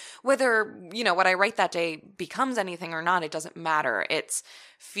 Like whether, what I write that day becomes anything or not, it doesn't matter. It's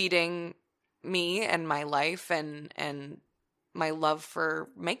feeding me and my life and my love for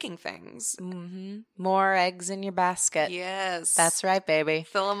making things. More eggs in your basket. Yes. That's right, baby.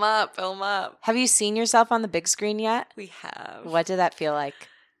 Fill them up. Fill them up. Have you seen yourself on the big screen yet? We have. What did that feel like?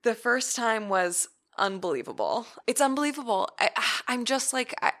 The first time was unbelievable. It's unbelievable. I'm just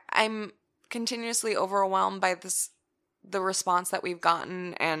like, I'm continuously overwhelmed by the response that we've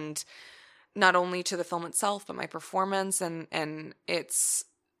gotten, and not only to the film itself, but my performance. And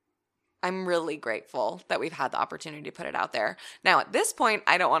I'm really grateful that we've had the opportunity to put it out there. Now, at this point,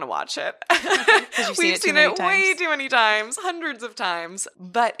 I don't want to watch it. We've seen it way too many times, hundreds of times.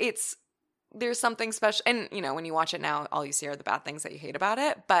 But there's something special. And, when you watch it now, all you see are the bad things that you hate about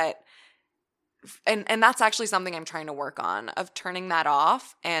it. But and that's actually something I'm trying to work on, of turning that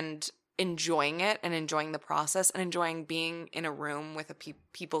off and enjoying it and enjoying the process and enjoying being in a room with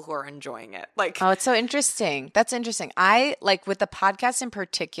people who are enjoying it. Like, Oh, it's so interesting. That's interesting. I like with the podcast in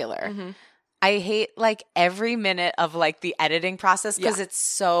particular, I hate like every minute of like the editing process because it's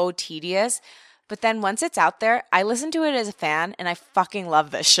so tedious. But then once it's out there, I listen to it as a fan and I fucking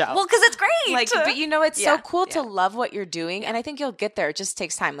love this show. well, because it's great. Like, but you know, it's so cool to yeah. love what you're doing. And I think you'll get there. It just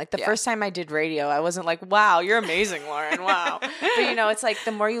takes time. Like the first time I did radio, I wasn't like, wow, you're amazing, Lauren. Wow. But you know, it's like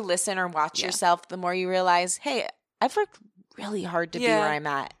the more you listen or watch yourself, the more you realize, hey, I've worked really hard to be where I'm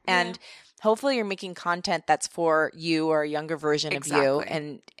at. And hopefully you're making content that's for you or a younger version of you,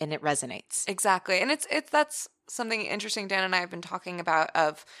 and it resonates. Exactly. And it's that's something interesting Dan and I have been talking about,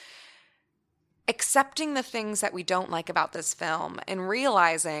 of accepting the things that we don't like about this film and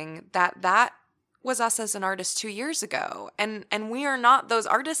realizing that was us as an artist 2 years ago. And we are not those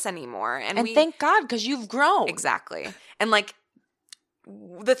artists anymore. And thank God, because you've grown. Exactly. And like,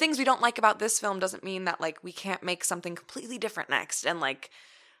 the things we don't like about this film doesn't mean that like we can't make something completely different next and like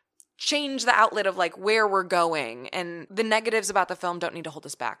change the outlet of like where we're going. And the negatives about the film don't need to hold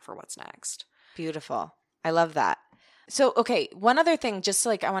us back for what's next. Beautiful. I love that. So, okay, one other thing, just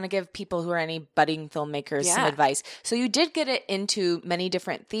like I want to give people who are any budding filmmakers some advice. So you did get it into many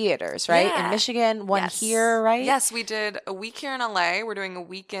different theaters, right? Yeah. In Michigan, one here, right? Yes, we did a week here in LA. We're doing a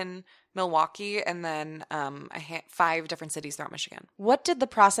week in Milwaukee, and then 5 different cities throughout Michigan. What did the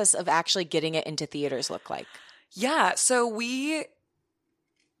process of actually getting it into theaters look like? Yeah, so we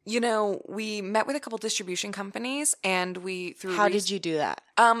met with a couple distribution companies, and we How did you do that?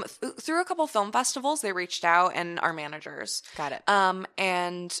 Through a couple film festivals, they reached out, and our managers. Got it.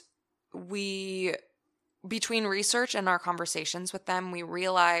 And we, between research and our conversations with them, we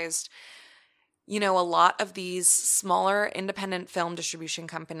realized, a lot of these smaller independent film distribution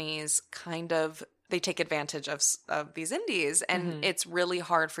companies they take advantage of these indies, and it's really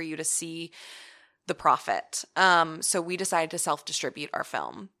hard for you to see the profit. So we decided to self-distribute our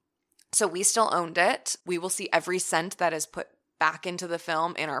film. So we still owned it. We will see every cent that is put back into the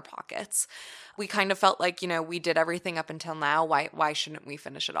film in our pockets. We kind of felt like, we did everything up until now. Why shouldn't we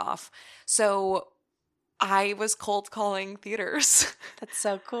finish it off? So I was cold calling theaters. That's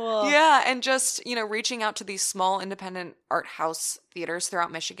so cool. Yeah. And just, reaching out to these small independent art house theaters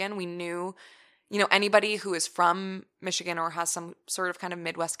throughout Michigan. We knew, anybody who is from Michigan or has some sort of kind of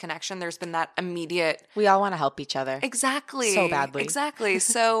Midwest connection, there's been that immediate. We all want to help each other. Exactly. So badly. Exactly.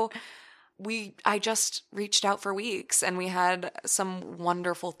 So I just reached out for weeks, and we had some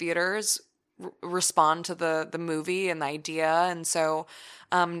wonderful theaters respond to the movie and the idea. And so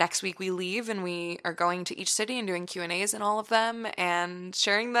next week we leave, and we are going to each city and doing Q&As in all of them and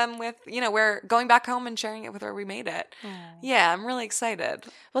sharing them with, we're going back home and sharing it with where we made it. Yeah, I'm really excited.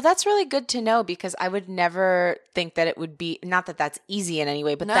 Well, that's really good to know, because I would never think that it would be, not that that's easy in any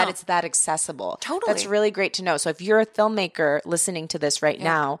way, but that it's that accessible. Totally. That's really great to know. So if you're a filmmaker listening to this right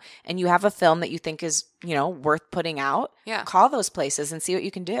now and you have a film that you think is, worth putting out, call those places and see what you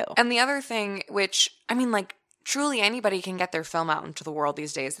can do. And the other thing, which, truly anybody can get their film out into the world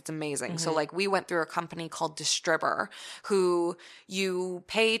these days. It's amazing. So like, we went through a company called Distribber, who you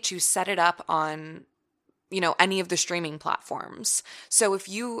pay to set it up on, any of the streaming platforms. So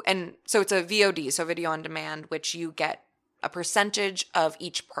so it's a VOD, so video on demand, which you get a percentage of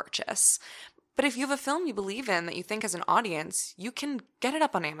each purchase. But if you have a film you believe in that you think as an audience, you can get it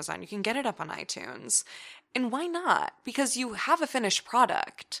up on Amazon. You can get it up on iTunes. And why not? Because you have a finished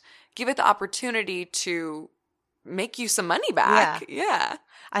product. Give it the opportunity to make you some money back. Yeah.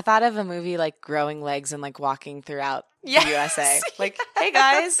 I thought of a movie like Growing Legs and like walking throughout the USA. Like, hey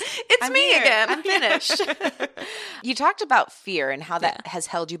guys, it's me here. again. I'm finished. You talked about fear and how that has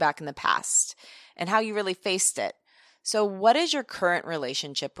held you back in the past and how you really faced it. So what is your current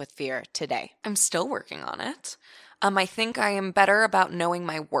relationship with fear today? I'm still working on it. I think I am better about knowing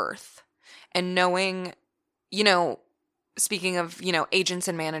my worth and knowing, speaking of, agents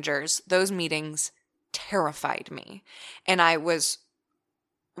and managers, those meetings terrified me. And I was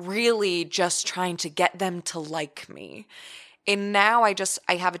really just trying to get them to like me. And now I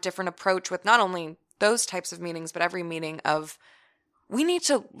have a different approach with not only those types of meetings, but every meeting of, we need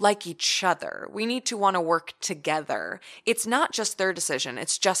to like each other. We need to want to work together. It's not just their decision.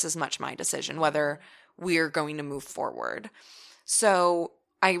 It's just as much my decision whether we're going to move forward. So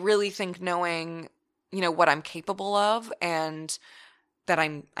I really think knowing, what I'm capable of and that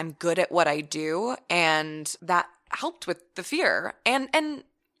I'm good at what I do, and that helped with the fear and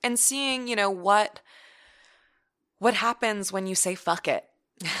seeing, what happens when you say fuck it.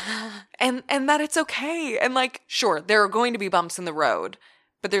 and that it's okay. And like, sure, there are going to be bumps in the road,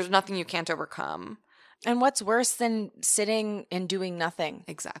 but there's nothing you can't overcome. And what's worse than sitting and doing nothing?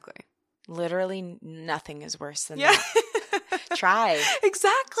 Exactly. Literally nothing is worse than Yeah. that. Try.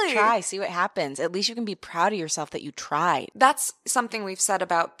 Exactly. Try. See what happens. At least you can be proud of yourself that you tried. That's something we've said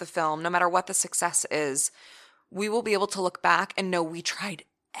about the film. No matter what the success is, we will be able to look back and know we tried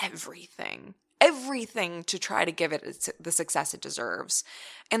everything to try to give it the success it deserves.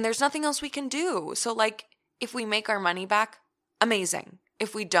 And there's nothing else we can do. So, like, if we make our money back, amazing.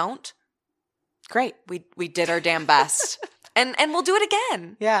 If we don't, great. We did our damn best. and we'll do it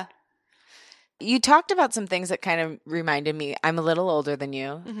again. Yeah. You talked about some things that kind of reminded me. I'm a little older than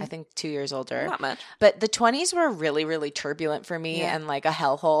you. I think 2 years older. Not much. But the 20s were really, really turbulent for me and like a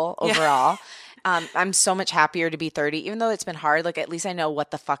hellhole overall. I'm so much happier to be 30, even though it's been hard. Like, at least I know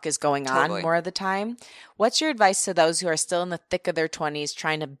what the fuck is going on more of the time. What's your advice to those who are still in the thick of their 20s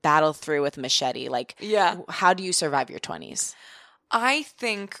trying to battle through with machete? Like, how do you survive your 20s? I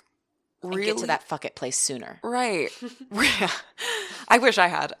think really get to that fuck it place sooner. Right. I wish I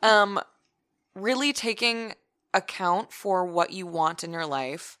had. Really taking account for what you want in your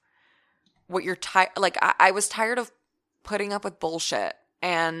life, what you're tired. Like, I was tired of putting up with bullshit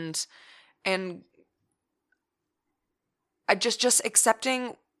and I just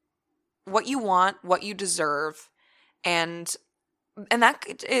accepting what you want, what you deserve, and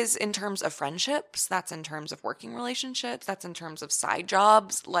that is in terms of friendships, that's in terms of working relationships, that's in terms of side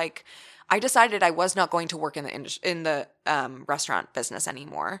jobs. Like, I decided I was not going to work in the restaurant business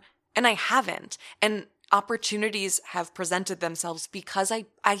anymore, and I haven't. And opportunities have presented themselves because I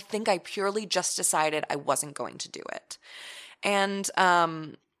think I purely just decided I wasn't going to do it. And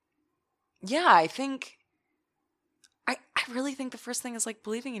I think I really think the first thing is like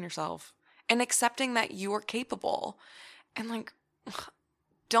believing in yourself and accepting that you are capable, and like,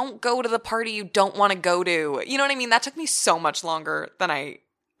 don't go to the party you don't want to go to. You know what I mean? That took me so much longer than I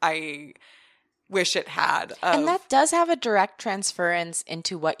wish it had. And that does have a direct transference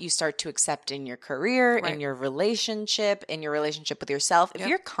into what you start to accept in your career, in your relationship with yourself. If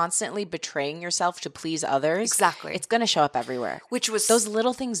you're constantly betraying yourself to please others, it's going to show up everywhere. Those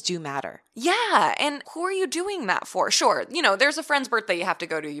little things do matter. Yeah. And who are you doing that for? Sure. You know, there's a friend's birthday you have to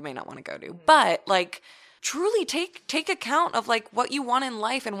go to, you may not want to go to, but like, truly take account of like what you want in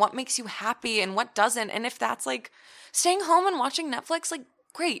life and what makes you happy and what doesn't. And if that's like staying home and watching Netflix, like,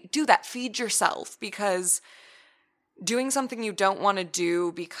 great, do that. Feed yourself, because doing something you don't want to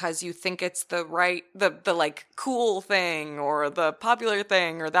do because you think it's the like cool thing or the popular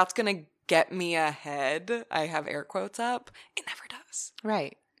thing or that's going to get me ahead. I have air quotes up. It never does.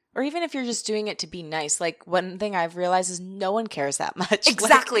 Right. Or even if you're just doing it to be nice. Like, one thing I've realized is no one cares that much.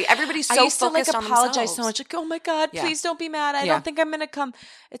 Exactly. Like, everybody's so focused on themselves. I used to apologize so much. Like, oh my God, please don't be mad. I don't think I'm going to come.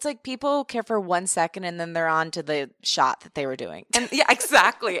 It's like people care for 1 second and then they're on to the shot that they were doing. And yeah,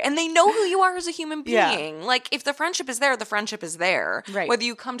 exactly. And they know who you are as a human being. Yeah. Like, if the friendship is there, the friendship is there. Right. Whether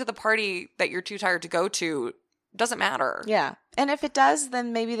you come to the party that you're too tired to go to, doesn't matter. Yeah. And if it does,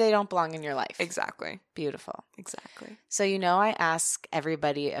 then maybe they don't belong in your life. Exactly. Beautiful. Exactly. So, I ask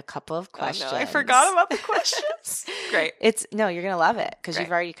everybody a couple of questions. Oh, no, I forgot about the questions. Great. No, you're going to love it because you've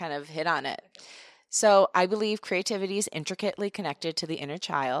already kind of hit on it. So, I believe creativity is intricately connected to the inner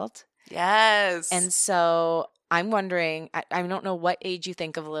child. Yes. And so I'm wondering, I don't know what age you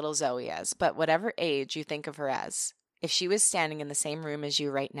think of little Zoe as, but whatever age you think of her as, if she was standing in the same room as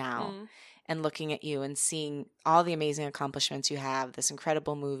you right now, and looking at you and seeing all the amazing accomplishments you have, this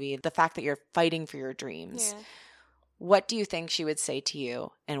incredible movie, the fact that you're fighting for your dreams, what do you think she would say to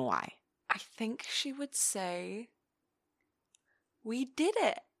you and why? I think she would say, we did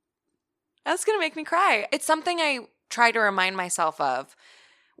it. That's going to make me cry. It's something I try to remind myself of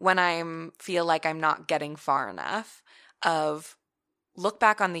when I feel like I'm not getting far enough, of look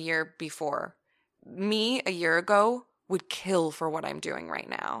back on the year before. Me a year ago would kill for what I'm doing right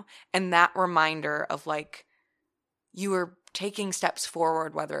now. And that reminder of like, you are taking steps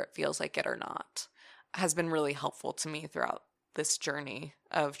forward, whether it feels like it or not, has been really helpful to me throughout this journey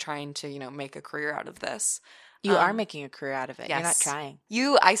of trying to, make a career out of this. You are making a career out of it. Yes. You're not trying.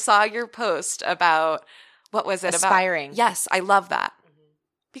 I saw your post about, what was it? Aspiring. Yes, I love that.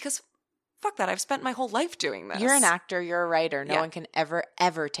 Because fuck that, I've spent my whole life doing this. You're an actor, you're a writer. No one can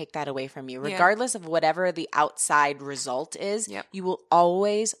ever take that away from you. Regardless of whatever the outside result is, you will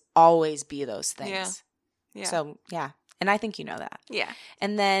always be those things. Yeah. So, yeah. And I think you know that. Yeah.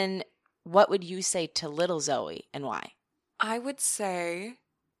 And then what would you say to little Zoe and why? I would say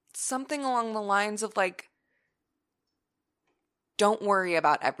something along the lines of like, don't worry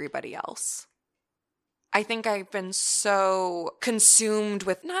about everybody else. I think I've been so consumed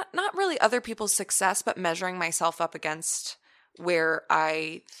with not really other people's success, but measuring myself up against where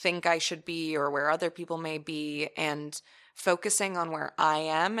I think I should be or where other people may be, and focusing on where I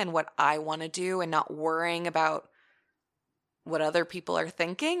am and what I want to do, and not worrying about what other people are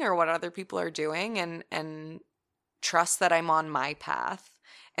thinking or what other people are doing, and trust that I'm on my path.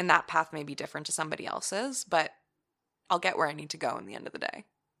 And that path may be different to somebody else's, but I'll get where I need to go in the end of the day.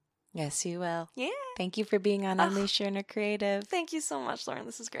 Yes, you will. Yeah. Thank you for being on Unleash Your Inner Creative. Thank you so much, Lauren.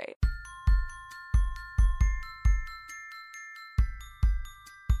 This is great.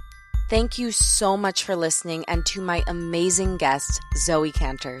 Thank you so much for listening, and to my amazing guest, Zoe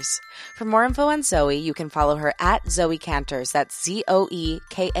Cantors. For more info on Zoe, you can follow her at Zoe Cantors. That's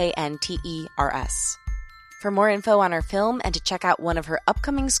ZoeKanters. For more info on her film and to check out one of her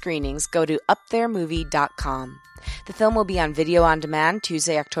upcoming screenings, go to uptheremovie.com. The film will be on video on demand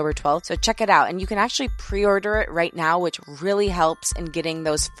Tuesday, October 12th, so check it out. And you can actually pre-order it right now, which really helps in getting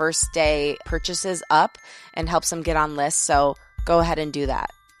those first day purchases up and helps them get on lists, so go ahead and do that.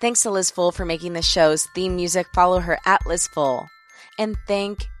 Thanks to Liz Full for making this show's theme music. Follow her at Liz Full. And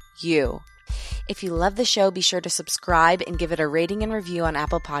thank you. If you love the show, be sure to subscribe and give it a rating and review on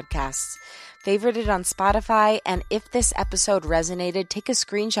Apple Podcasts. Favorite it on Spotify, and if this episode resonated, take a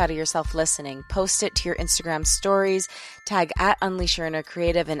screenshot of yourself listening, post it to your Instagram stories, tag at Unleash Your Inner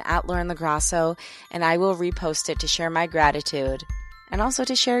Creative and at Lauren LaGrasso, and I will repost it to share my gratitude and also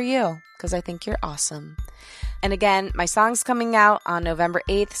to share you, because I think you're awesome. And again, my song's coming out on November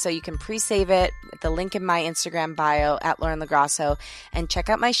 8th, so you can pre-save it with the link in my Instagram bio at Lauren LaGrasso, and check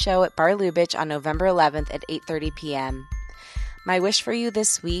out my show at Bar Lubitsch on November 11th at 8:30 p.m. My wish for you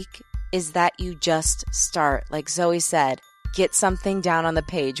this week is that you just start. Like Zoe said, get something down on the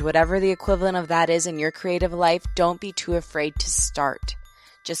page. Whatever the equivalent of that is in your creative life, don't be too afraid to start.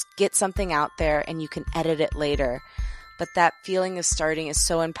 Just get something out there and you can edit it later. But that feeling of starting is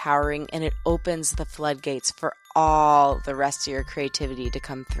so empowering, and it opens the floodgates for all the rest of your creativity to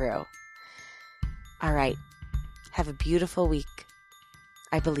come through. All right. Have a beautiful week.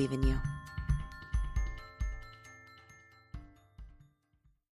 I believe in you.